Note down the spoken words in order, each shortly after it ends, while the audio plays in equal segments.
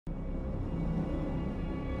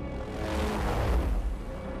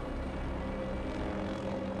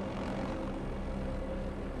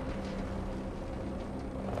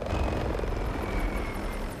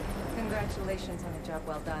Congratulations on a job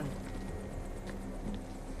well done.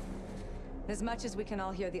 As much as we can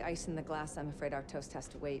all hear the ice in the glass, I'm afraid our toast has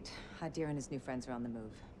to wait. Hadir and his new friends are on the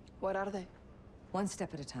move. What are they? One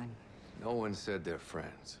step at a time. No one said they're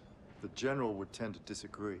friends. The general would tend to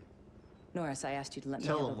disagree. Norris, I asked you to let me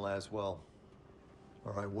Tell handle... him, Laswell.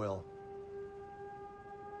 Or I will.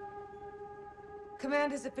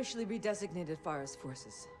 Command has officially redesignated Farah's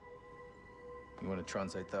forces. You want to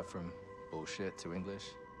translate that from bullshit to English?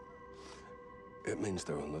 It means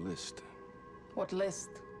they're on the list. What list?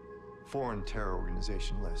 Foreign terror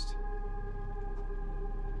organization list.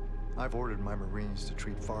 I've ordered my Marines to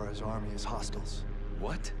treat Farah's army as hostiles.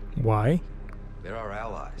 What? Why? They're our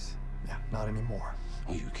allies. Yeah, not anymore.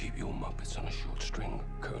 Will you keep your muppets on a short string,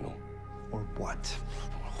 Colonel? Or what?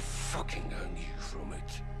 I'll fucking earn you from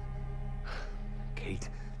it. Kate,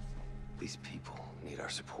 these people need our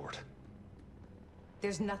support.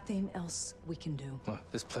 There's nothing else we can do. Well,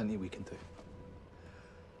 there's plenty we can do.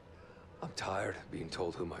 I'm tired of being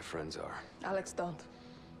told who my friends are. Alex, don't.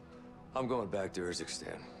 I'm going back to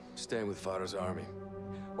Urzikstan, staying with Farah's army.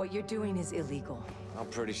 What you're doing is illegal. I'm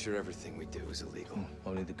pretty sure everything we do is illegal.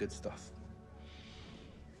 Only the good stuff.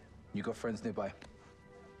 You got friends nearby?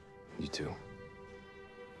 You too.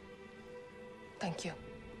 Thank you.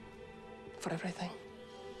 For everything.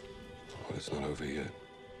 Well, it's not over yet.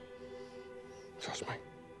 Trust me.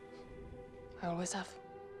 I always have.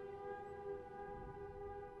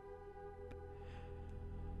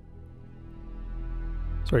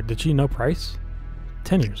 Sorry, did she know Price?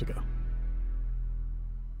 10 years ago.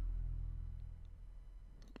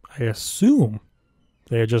 I assume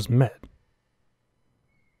they had just met.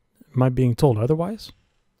 Am I being told otherwise?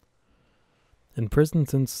 In prison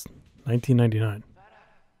since 1999.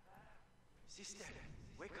 Sister,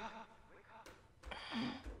 wake up.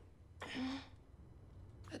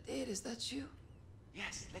 Hadir, is that you?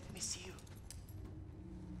 Yes, let me see you.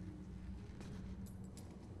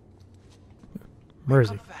 Where is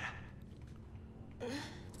he?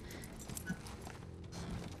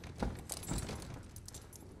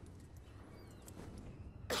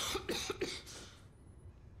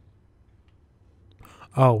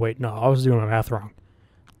 Oh, wait, no, I was doing my math wrong.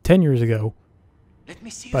 10 years ago, Let me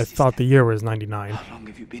see you, but I thought the year was 99. How long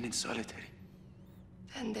have you been in solitary?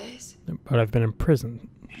 10 days. But I've been in prison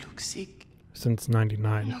You look sick. since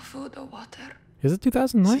 99. No food or water. Is it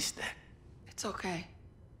 2009? Sister, It's okay.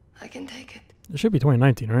 I can take it. It should be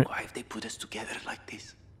 2019, right? why have they put us together like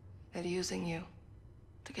this? They're using you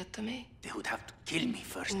to get to me. They would have to kill me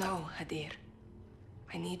first. No, Hadir.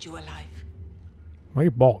 I need you alive. Why are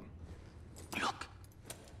you bald? Look.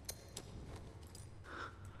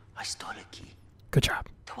 I stole a key. Good job.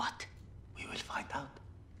 To what? We will find out.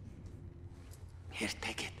 Here,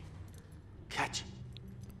 take it. Catch.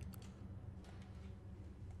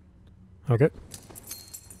 Okay.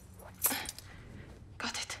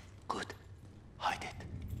 Got it. Good. Hide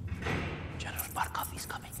it. General Barkov is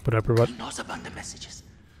coming. Put it up your butt. He knows about the messages.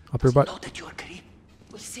 Up your Does he butt. know that you are Kareem?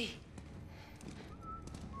 We'll see.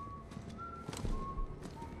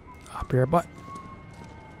 Up your butt.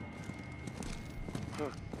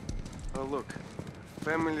 Oh, look.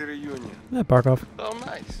 Family reunion. Yeah, Barkov. Oh,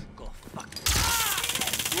 nice. Go fuck.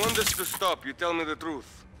 You want this to stop, you tell me the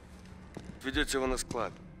truth. Ведете его на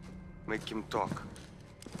склад. Make him talk.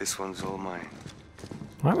 This one's all mine.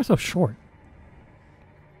 Why am I so short?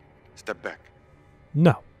 Step back.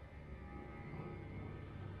 No.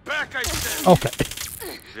 Back, I said! Okay.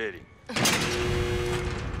 Very.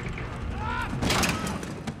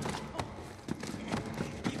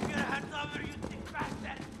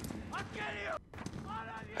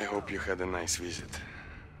 I hope you had a nice visit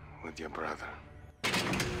with your brother.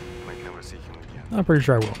 Might never see him again. I'm pretty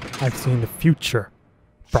sure I will. I've seen the future.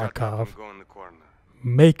 Shut up Barkov. and go in the corner.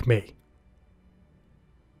 Make me.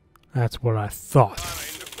 That's what I thought.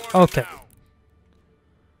 Farah, in the corner Okay.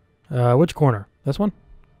 now. Which corner? This one?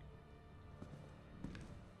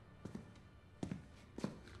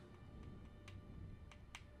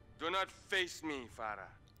 Do not face me, Farah.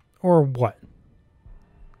 Or what?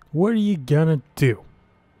 What are you gonna do?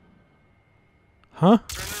 Huh?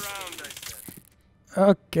 Turn around, I said.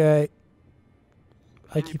 Okay.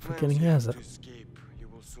 I Any keep plans forgetting he you has have it. to escape, you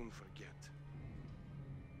will soon forget.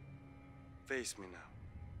 Face me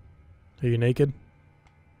now. Are you naked?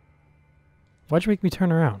 Why'd you make me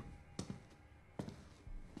turn around?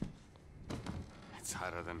 It's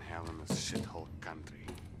hotter than hell in this shithole country.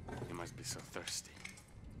 You must be so thirsty.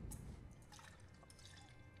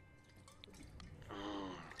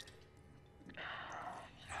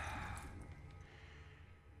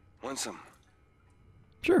 Want some?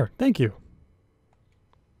 Sure, thank you.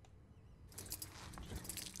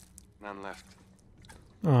 None one left.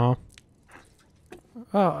 Oh.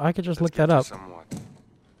 Oh, I could just Let's look get that you up. somewhat.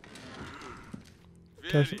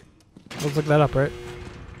 Just- Very. Let's look that up, right?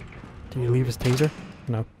 Did he leave his taser?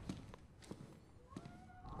 No.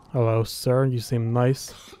 Hello, sir. You seem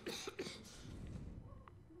nice.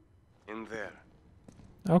 In there.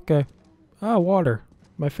 Okay. Oh, water.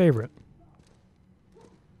 My favorite.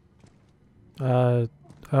 Oh.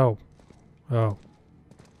 Oh.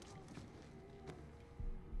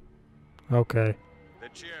 Okay. The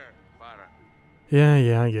chair, Farah.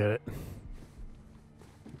 Yeah, I get it.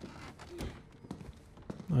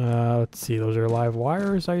 Let's see. Those are live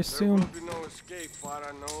wires, I There assume. will be no escape,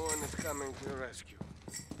 Farah. No one is coming to your rescue.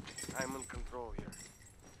 I'm in control here.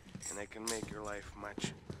 And I can make your life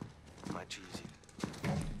much, much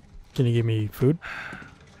easier. Can you give me food?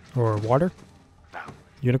 Or water? Now,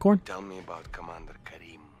 Unicorn? tell me about Commander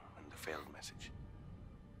Karim and the failed message.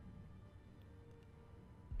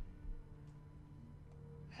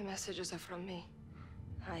 The messages are from me.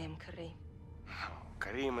 I am Karim. No,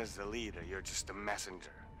 Karim is the leader. You're just a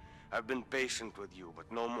messenger. I've been patient with you, but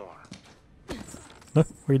no more. Huh? What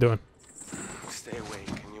are you doing? Stay awake,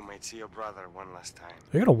 and you might see your brother one last time.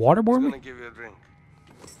 Are you gonna waterboard I'm me? gonna give you a drink.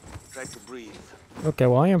 Try to breathe. Okay,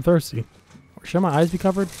 well I am thirsty. Should my eyes be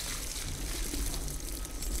covered?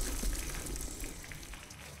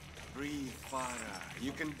 Breathe, Farah.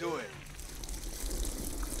 You can do it.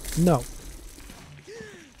 No.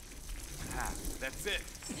 Ah, that's it.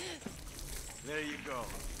 There you go.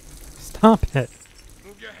 Stop it.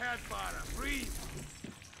 Move your head, Farah. Breathe.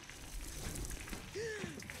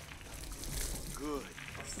 Good.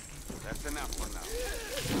 That's enough for now.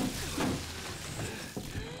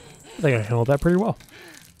 I think I handled that pretty well.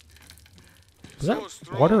 Is that So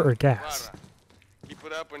strong, water or gas? Farah. Keep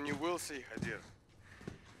it up and you will see, Hadir.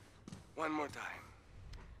 One more time.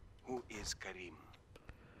 Who is Karim?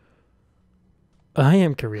 I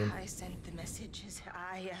am Kareem. I sent the messages.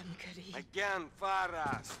 I am Karim. Again,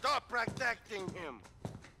 Farah. Stop protecting him.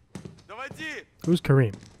 Davadi, Who's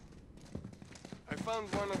Kareem? I found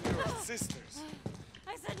one of your sisters.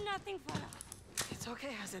 I said nothing, Farah. It's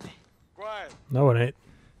okay, Azadeh. Quiet. No, it ain't.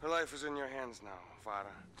 Her life is in your hands now,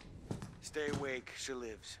 Farah. Stay awake, she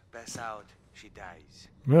lives. Pass out, she dies.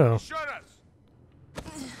 Oh. Shoot us!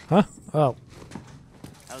 Huh? Oh.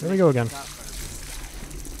 There we go again.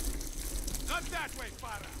 Not that way,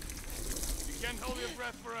 Farah. You can't hold your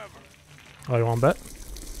breath forever. Oh, you want to bet?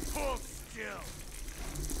 Hold still.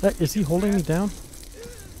 Is he holding me down?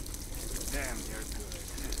 Damn, you're good.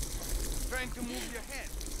 Trying to move your head.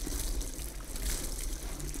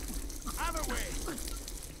 Other way.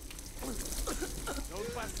 Don't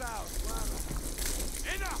pass out, Farah.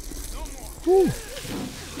 Enough! No more. Woo.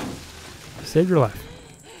 Saved your life.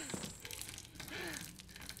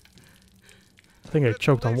 I think I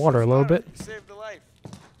choked on water a little bit. You saved a life.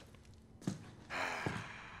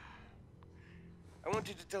 I want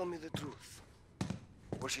you to tell me the truth.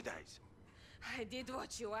 Or she dies. I did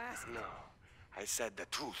what you asked. No, I said the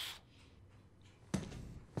truth.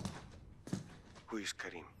 Who is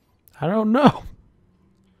Karim? I don't know.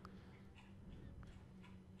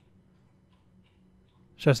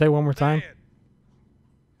 Should I say it one more time? Say it.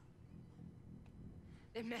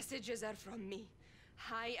 The messages are from me.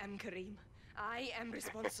 I am Karim. I am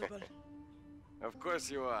responsible. Of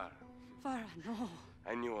course you are. Farah, no.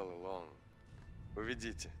 I knew all along.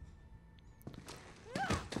 Уведите.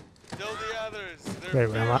 Tell the others their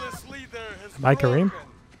Wait, am I- fearless leader has am I Karim?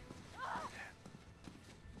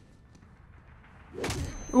 broken.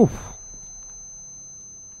 Oof.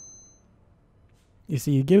 You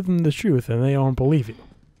see, you give them the truth and they don't believe you.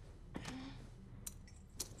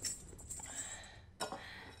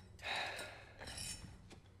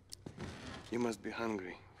 You must be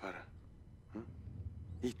hungry, Farah.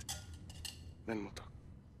 Eat. Then we'll talk.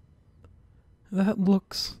 That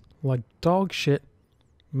looks like dog shit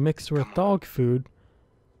mixed with dog food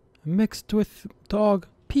mixed with dog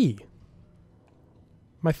pee.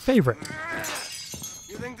 My favorite.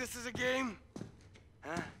 You think this is a game?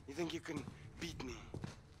 Huh? You think you can beat me?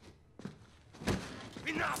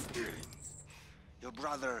 Enough! Your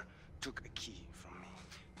brother took a key from me.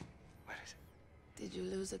 Where is it? Did you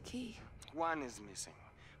lose a key? One is missing,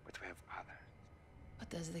 but we have others. What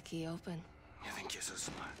does the key open? You think you're so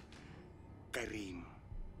smart? Karim.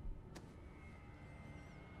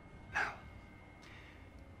 Now,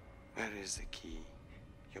 where is the key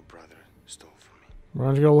your brother stole from me? Why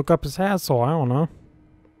don't you go look up his hassle? I don't know.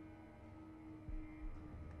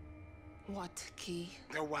 What key?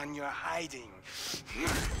 The one you're hiding.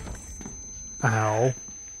 Ow.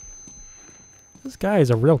 This guy is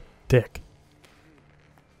a real dick.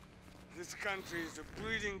 This country is a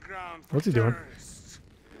breeding ground for What's he doing? terrorists.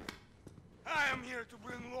 I am here to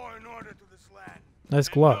bring law and order to this land. Nice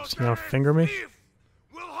And gloves. no You wanna terrorist finger me? thief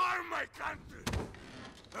will harm my country.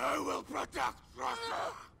 I will protect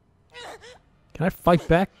Russia. Can I fight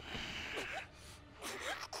back?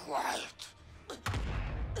 Quiet.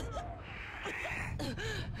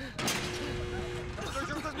 Что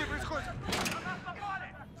черт возьми происходит?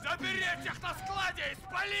 Заберите их на складе и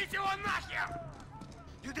спалите его нахер!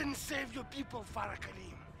 You didn't save your people, Farah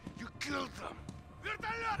Karim. You killed them.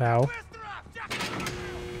 Ow.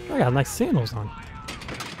 I got nice sandals on.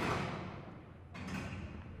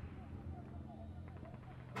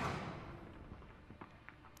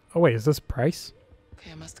 Oh wait, is this price?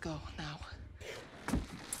 Okay, I must go now.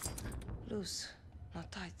 Loose,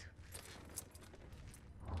 not tight.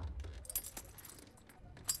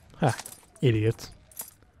 Ha, idiots.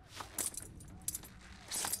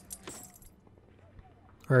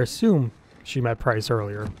 Or I assume she met Price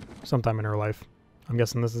earlier, sometime in her life. I'm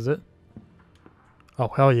guessing this is it. Oh,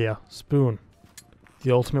 hell yeah. Spoon.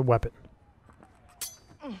 The ultimate weapon.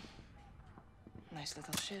 Nice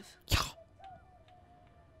little shiv.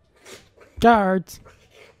 Guards!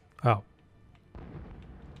 Oh.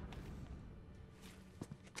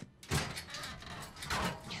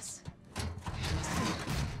 Yes.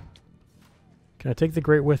 Can I take the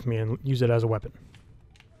grate with me and use it as a weapon?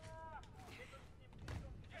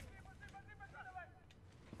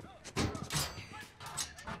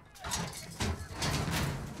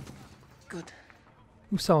 Good.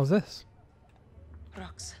 Who sells this?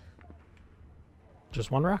 Rocks. Just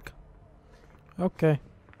one rock? Okay.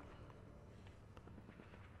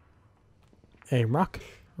 Aim rock.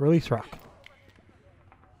 Release rock.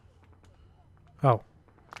 Oh.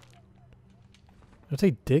 Did I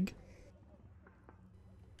say dig?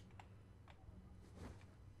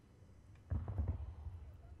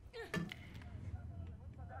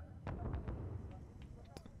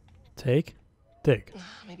 Take. Dig.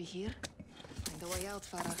 Maybe here? Find a way out,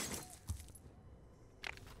 Farah.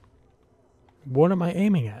 What am I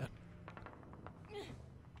aiming at?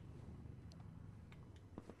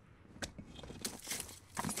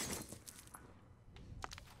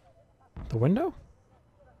 The window?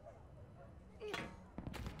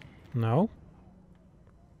 No.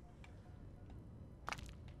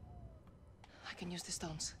 I can use the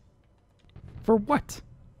stones. For what?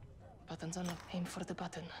 Buttons on. Aim for the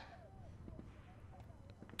button.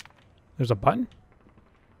 There's a button?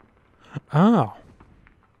 Oh.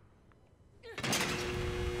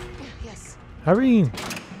 Yes. Irene!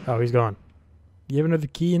 Oh, he's gone. You have another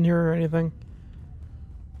key in here or anything?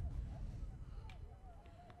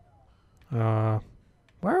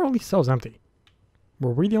 Why are all these cells empty?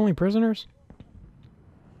 Were we the only prisoners?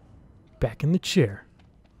 Back in the chair.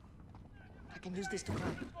 I can use this to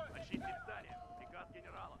climb.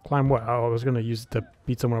 Climb what? Oh, I was gonna use it to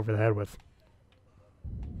beat someone over the head with.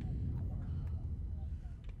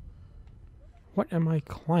 What am I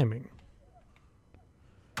climbing?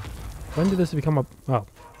 When did this become a... Oh. I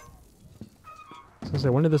was gonna say,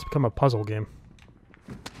 when did this become a puzzle game?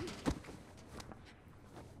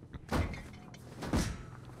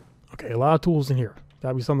 Okay, a lot of tools in here.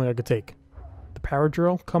 That'd be something I could take. The power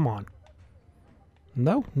drill? Come on.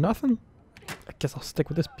 No? Nothing? I guess I'll stick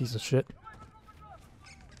with this piece of shit.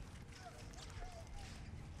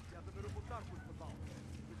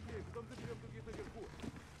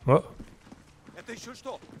 What? Это еще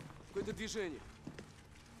что? Какое-то движение.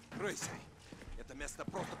 Крыса. Это место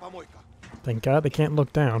просто помойка. Thank God they can't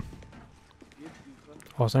look down.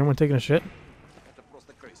 Oh, is anyone taking a shit? Это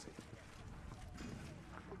просто крысы.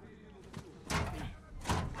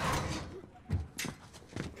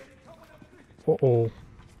 Uh-oh.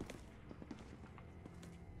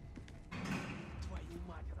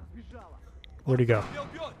 Where'd he go?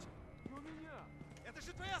 Это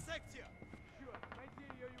же твоя секция. Черт, найди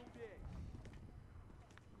ее и убей.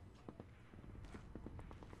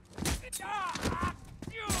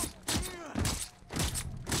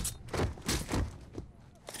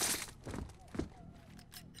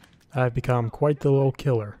 I've become quite the little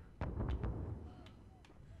killer.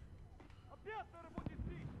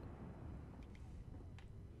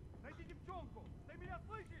 Найди девчонку. Ты меня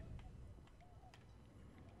слышишь?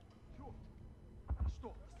 Черт.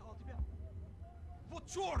 Что, достала тебя? Вот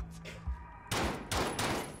черт!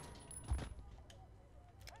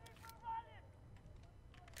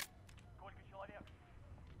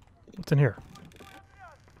 What's in here?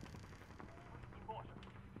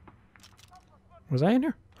 Was I in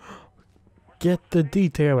here? Get the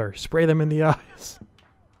detailer. Spray them in the eyes.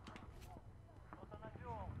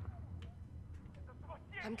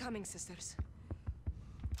 I'm coming, sisters.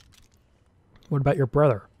 What about your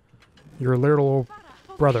brother? Your little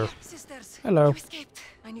brother. Sisters, Hello. you escaped.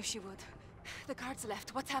 I knew she would. The guards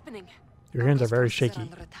left. What's happening? Your hands are very Forces shaky.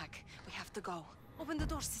 under attack. We have to go. Open the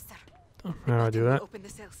door, sister. Oh, how do I do that? Open the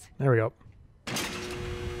cells. There we go.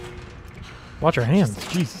 Watch your hands.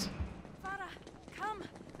 Jesus. Farah, come.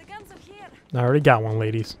 The guns are here. I already got one,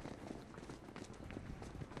 ladies.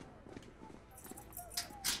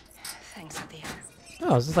 Thanks, Adir.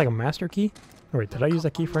 Oh, is this like a master key? Oh, wait, did I use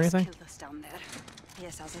that key for anything? Killed us down there.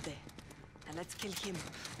 Yes, Azadeh. And let's kill him.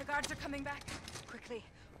 The guards are coming back. Quickly.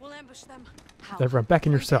 We'll ambush them. How? Everyone back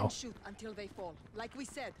in your cell. Shoot until they fall, like we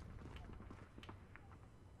said.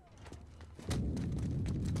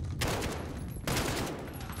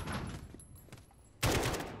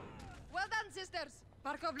 Well done, sisters.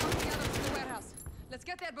 Barkov locked the others in the warehouse. Let's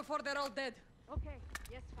get there before they're all dead. Okay.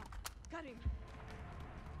 Yes, Farah. Karim.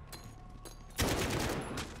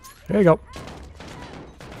 There you go.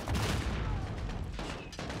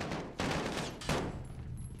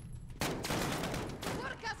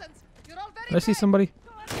 Your cousins. You're all very Did I see brave. somebody?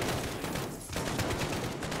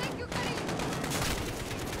 Thank you, Karim.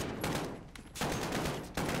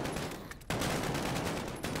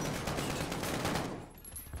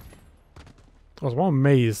 I was well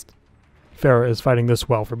amazed Farah is fighting this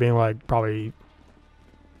well for being like probably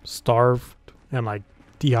starved and like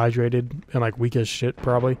dehydrated and like weak as shit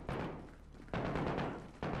probably.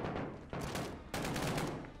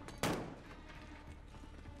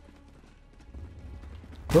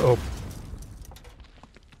 Uh-oh.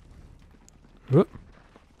 Whoop.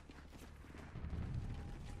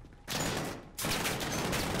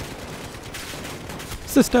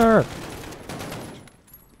 Sister!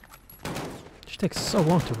 She takes so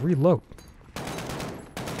long to reload.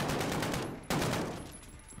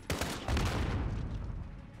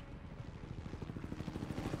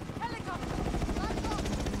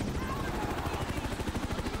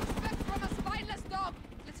 From a spineless dog.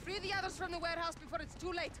 Let's free the others from the warehouse before it's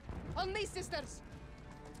too late. On me, sisters.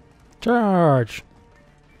 Charge!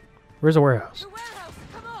 Where's the warehouse? The warehouse.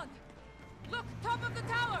 Come on. Look, top of the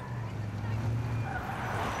tower.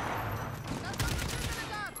 That's what the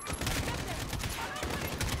prisoners are. Get there.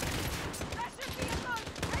 That should be a gun.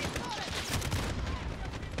 Wait for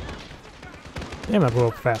it. Damn, I blew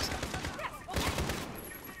up fast.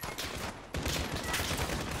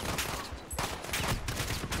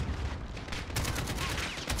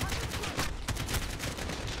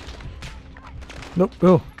 Nope.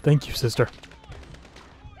 Oh, thank you, sister.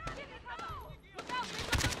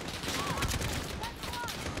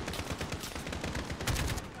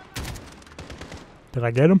 Did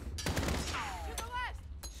I get him?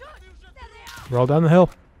 Roll down the hill.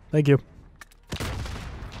 Thank you.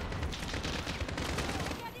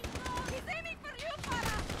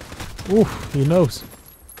 Oof, he knows.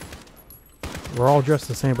 We're all dressed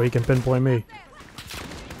the same, but he can pinpoint me.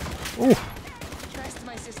 Oof. Trust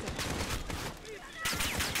my sister.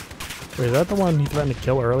 Wait, is that the one he threatened to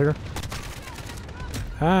kill earlier?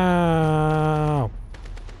 Ow.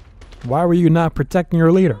 Why were you not protecting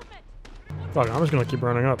your leader? Fuck, I'm just gonna keep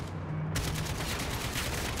running up.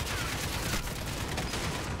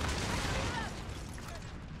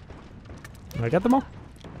 Did I get them all?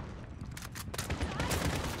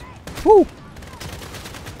 Woo!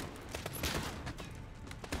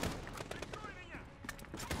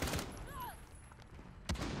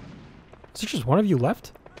 Is there just one of you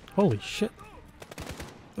left? Holy shit.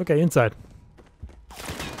 Okay, inside.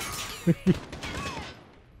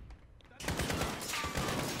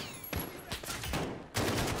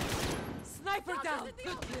 Sniper down.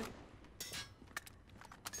 Good kill.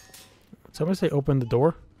 Somebody say open the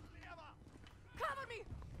door. Cover me.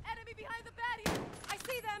 Enemy behind the barrier. I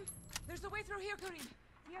see them. There's a way through here, Karim.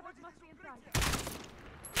 The others must be inside.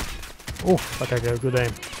 Oh, like I got a good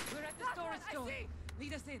aim. We're at the storage door.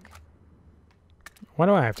 Lead us in. Why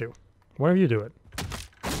do I have to? One of you do it.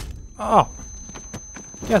 Oh!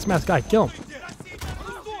 Gas mask guy, kill him.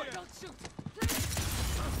 Don't shoot.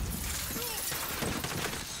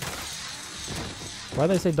 Why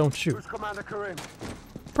they say don't shoot? Who's Commander Karim?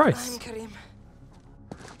 Price. Karim.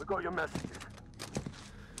 We got your messages.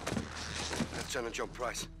 Lieutenant John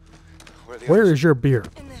Price. Where is your beer?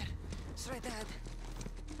 In there. Straight ahead.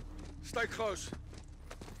 Stay close.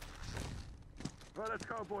 Right, let's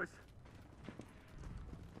go, boys.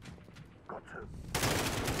 Got to.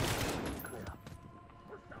 Clear.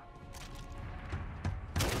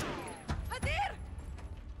 Adir!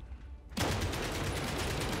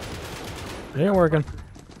 It ain't working.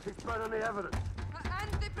 Keep spreading the evidence.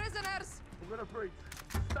 And the prisoners. We're gonna breach.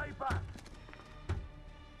 Stay back.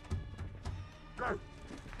 Go.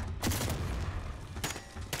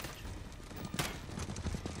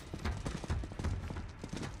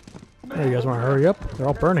 Hey, you guys want to hurry up? They're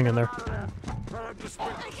all burning in there.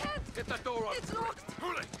 I can't! Get that door up. It's locked!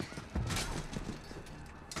 Pull it.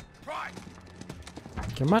 Try.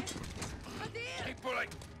 Come on. Keep pulling.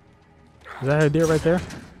 Is that a deer right there?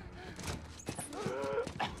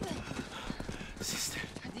 Sister.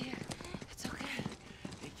 Hadir, it's okay.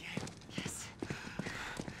 Again. Yes.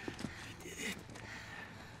 I did it.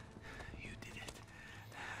 You did it.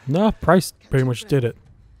 No, Price pretty much did it.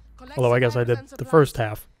 Although I guess I did the first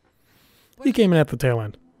half. He came in at the tail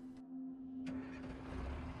end.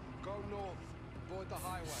 Go north. Avoid the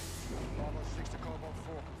highway. 506 to Cobalt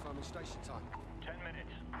 4, confirming station time. 10 minutes.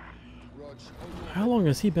 Rog, hold your How long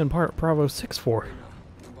has he been part of Bravo 6 for?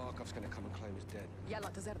 Barkov's gonna come and claim his dead. Yalla,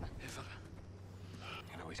 Tazerna.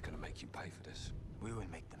 You know he's gonna make you pay for this. We will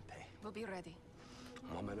make them pay. We'll be ready.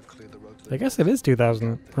 My men have cleared the road to I the guess it is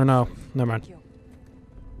 2000. Or no, never mind. Thank you.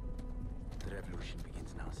 The revolution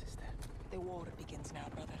begins now, sister. The war begins now,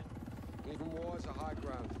 brother. Even war is a high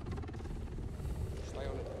ground. Stay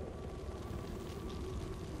on it.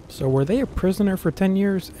 So were they a prisoner for 10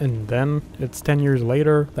 years and then it's 10 years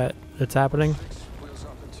later that it's happening? Wheels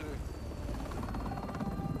up in 2.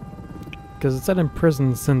 Because it said in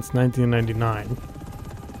prison since 1999.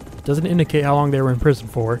 It doesn't indicate how long they were in prison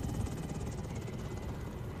for.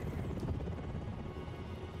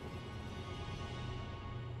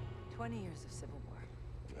 20 years of civil war.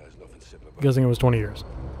 There's nothing simple about I'm guessing it was 20 years.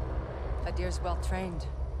 Hadir's well trained.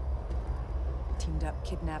 Teamed up,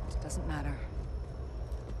 kidnapped, doesn't matter.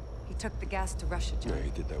 He took the gas to Russia, Yeah, John. he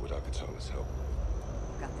did that without Katana's help.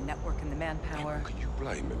 Got the network and the manpower. How can you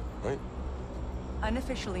blame him, right?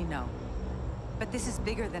 Unofficially, no. But this is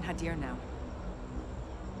bigger than Hadir now.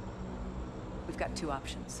 We've got two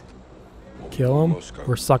options. Kill him Moscow.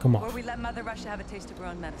 or suck him Or off. we let Mother Russia have a taste of her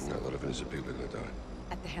own medicine. No, a lot of innocent people are gonna die.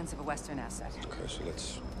 At the hands of a Western asset. Okay, so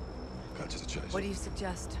let's cut to the chase. What do you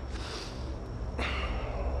suggest?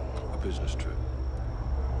 A business trip.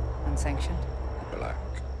 Unsanctioned? Black.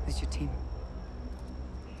 Who's your team?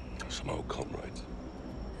 Some old comrades.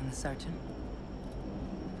 And the sergeant?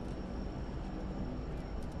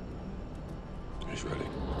 He's ready.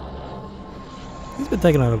 He's been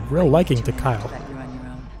taking a real liking to Kyle. Bet you're on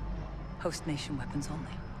your own. Host nation weapons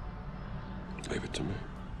only. Leave it to me.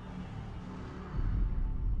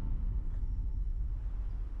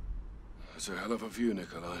 It's a hell of a view,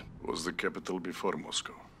 Nikolai. Was the capital before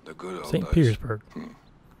Moscow? The good old St. days. Petersburg.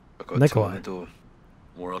 I got Nikolai. two on the door.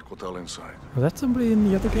 More alcohol inside. Was that somebody in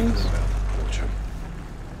the other games? Watch him.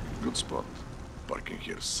 Good spot. Parking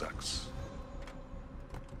here sucks.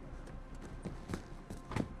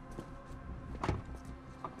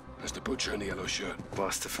 That's the butcher in the yellow shirt.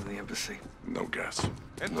 Bastard from the embassy. No gas.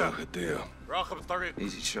 No Hadir.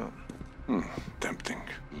 Easy shot. Tempting.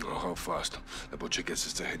 Oh, how fast? The butcher gets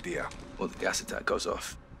us to Hadir. Or the gas attack goes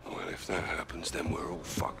off. Well, if that happens, then we're all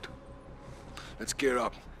fucked. Let's gear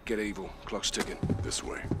up. Get evil. Clock's ticking. This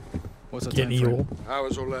way. What's the Get time frame? evil.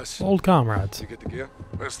 Hours or less. Old comrades. You get the gear?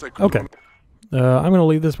 Let's take a Okay. I'm going to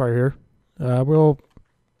leave this part here. We'll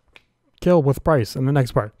kill with Price in the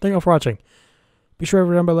next part. Thank you all for watching. Be sure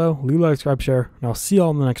to down below, leave a like, subscribe, share, and I'll see you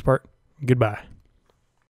all in the next part. Goodbye.